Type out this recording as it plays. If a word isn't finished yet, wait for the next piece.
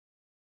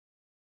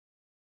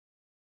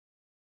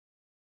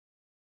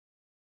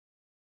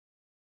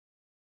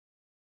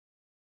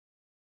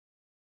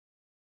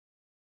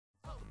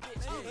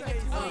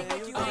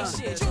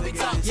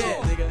Yeah,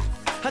 nigga.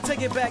 I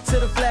take it back to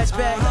the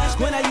flashback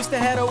when I used to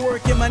have to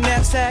work in my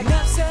knapsack.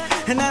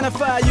 And 9 to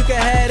 5, you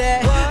can have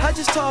that. I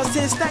just tossed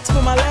 10 stacks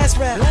for my last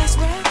rap.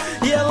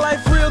 Yeah,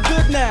 life real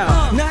good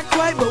now. Not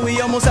quite, but we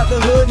almost out the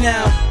hood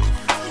now.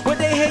 What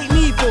they hate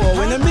me for?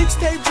 When the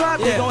mixtape drop,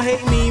 they gon'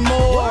 hate me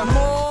more.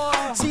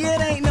 See,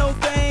 it ain't no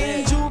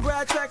thing.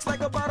 JUBE'S tracks like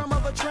the bottom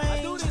of a train.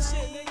 I do this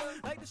shit,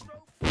 nigga. Like the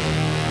stroke.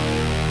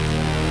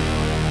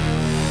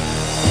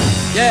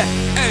 Yeah.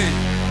 Hey,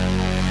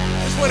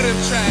 it's one of them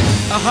tracks.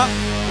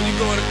 When you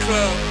go in the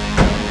club,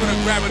 you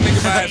gonna grab a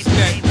nigga by his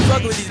neck.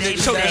 Fuck with these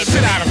niggas. Choke the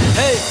shit out of him.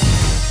 Hey,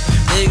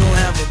 They gon'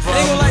 have a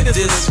problem. they gon' like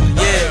this one.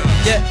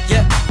 Yeah.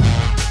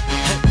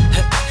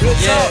 Good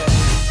talk.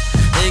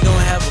 They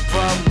gon' have a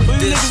problem Who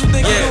with you this. niggas who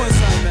think I'm doing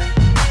something, man?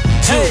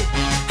 Hey,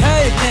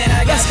 Man,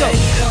 I got that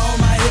heat on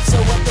my hip, so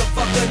what the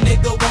fuck a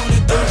nigga wanna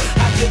do?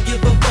 I could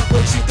give a fuck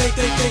what you think.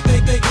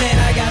 Man,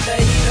 I got that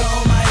heat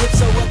on my hip,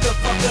 so what the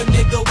fuck a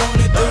nigga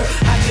wanna do?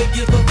 I could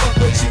give a fuck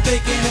what you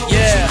thinking or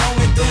what you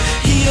going through.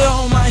 Heater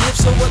on my hip,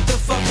 so what the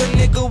fuck a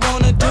nigga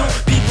wanna do?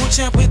 People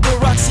champ with the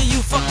rock, see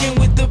you fucking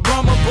with the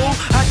Brahma boo.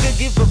 I could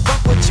give a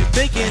fuck what you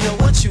thinking or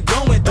what you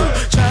going through.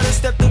 Try to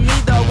step to me,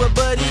 dog, but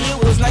buddy, it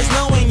was nice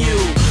knowing you.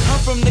 I'm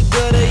from the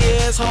gutter,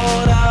 yeah, it's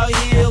hard out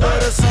here, where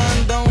the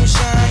sun don't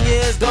shine,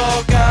 yeah, it's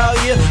dark out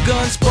here.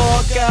 Guns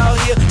spark out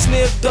here,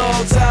 sniff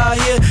dogs out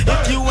here.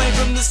 If you ain't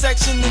from the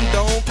section, then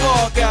don't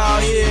park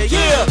out here.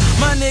 Yeah,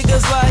 my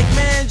niggas like,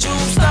 man,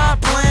 Jules, stop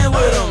playing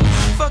with them.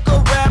 Fuck a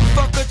rap,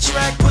 fuck a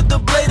track, put the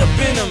blade up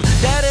in them.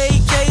 That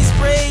AK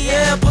spray,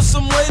 yeah, put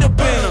some weight up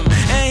in them.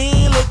 And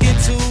he ain't looking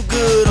too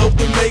good, hope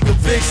to make a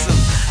fix him.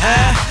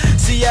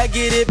 See, I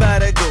get it by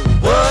the go.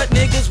 What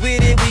niggas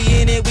with it,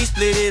 we in it, we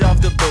split it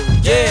off the boat.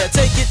 Yeah,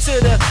 take it to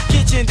the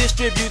kitchen,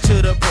 distribute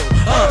to the pro.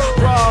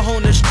 Raw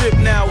on the strip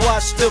now,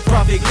 watch the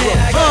profit grow. Man,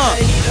 I got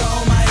that heat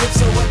on my hip,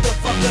 so what the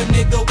fuck a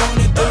nigga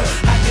wanna do?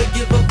 I could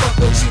give a fuck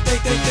what you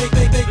think.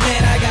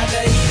 Man, I got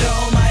that heat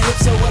on my hip,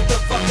 so what the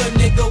fuck a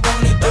nigga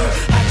wanna do?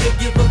 I could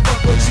give a fuck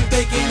what you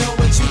thinking or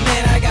what you.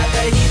 Man, I got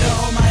that heat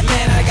on my.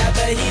 Man, I got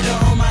that heat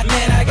on my.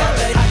 Man, I got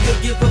that. I could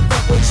give a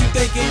fuck what you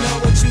thinking or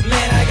what you.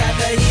 Man, I got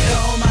that heat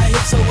on my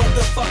hip, so what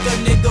the fuck a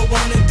nigga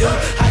wanna do?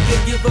 I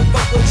could give a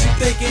fuck what you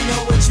thinking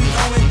or what you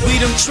going through. We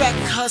them track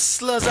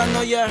hustlers, I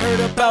know you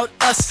heard about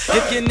us.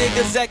 If your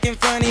niggas acting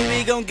funny,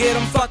 we gon' get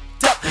them fucked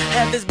up.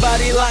 Have his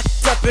body locked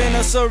up in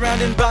a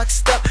surrounding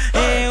boxed up.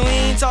 And we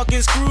ain't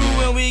talking screw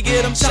when we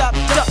get them chopped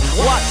up.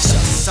 Watch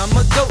us, I'm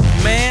a goat,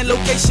 man,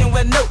 location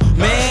where no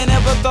man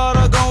ever thought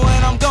of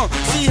going, I'm gone.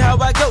 See how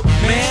I go,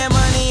 man,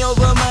 money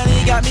over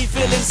money got me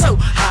feeling so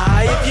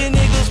high. If you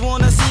niggas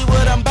wanna see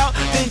what I'm about,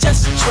 then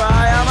just try.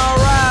 I'ma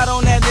ride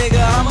on that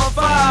nigga, I'ma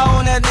fire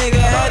on that nigga.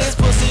 Had his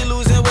pussy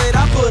losing weight,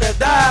 I put a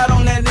diet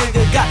on that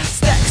nigga. Got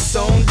stacks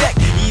on deck,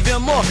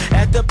 even more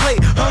at the plate.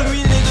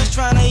 Hungry niggas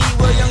tryna eat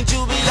what young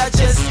Juby I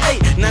just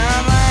ate. Now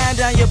I'm eyeing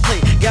down your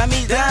plate, got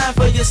me dying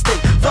for your steak.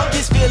 Fuck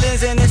his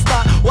feelings and his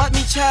thought, watch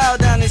me chow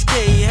down his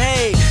cage.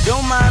 Hey,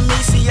 don't mind me,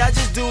 see I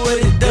just do what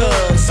it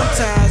does.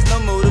 Sometimes no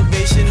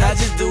motivation, I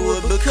just do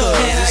it because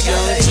Man, I it's got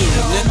young that heat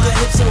on my Juby.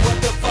 hip, so what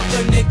the fuck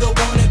a nigga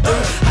wanna do?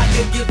 I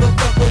could give a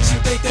fuck what you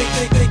think.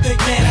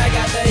 Man, I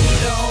got that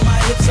heat on my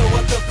hip, so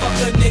what the fuck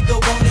a nigga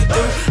wanna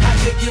do? I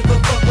could give a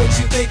fuck what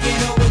you thinking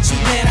or what you.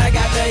 Man, I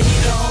got that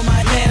heat on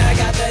my. Man, I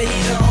got that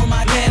heat on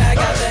my. Man, I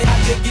got that. I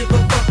could give a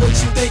fuck what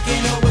you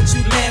thinking or what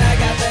you. Man, I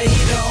got that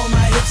heat on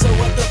my hip, so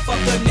what the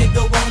fuck a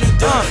nigga wanna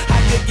do? I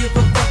could give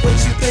a fuck what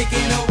you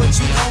thinking or what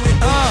you going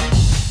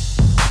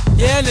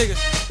through. Yeah, nigga.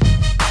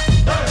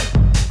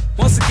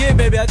 Once again,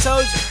 baby, I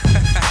told you.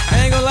 I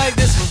ain't gonna like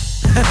this one.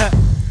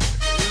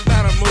 It's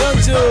not a movie. Young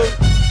Jude,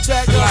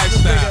 track It's a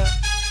hustlers, lifestyle.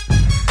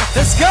 nigga.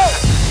 Let's go!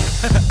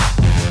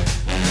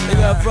 They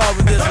got a problem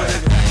with this one,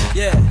 nigga.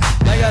 Yeah,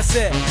 like I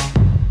said,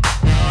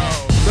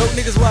 broke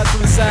niggas watch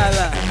from the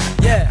sideline.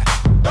 Yeah,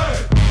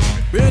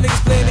 real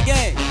niggas playing the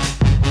game.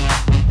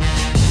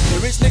 The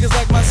rich niggas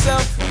like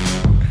myself,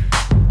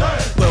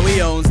 well,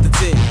 we owns the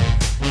team.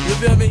 You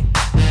feel me?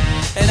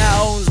 And I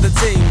owns the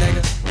team,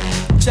 nigga.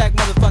 Check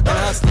motherfucking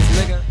hustlers,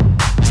 nigga.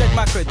 Check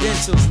my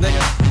credentials,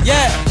 nigga.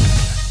 Yeah,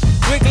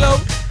 Quick Low,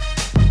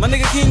 my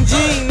nigga King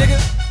Gene, nigga.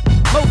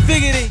 Mo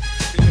Figgity,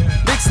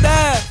 Big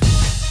Style.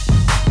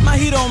 My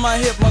heat on my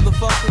hip,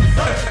 motherfucker.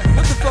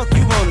 What the fuck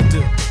you wanna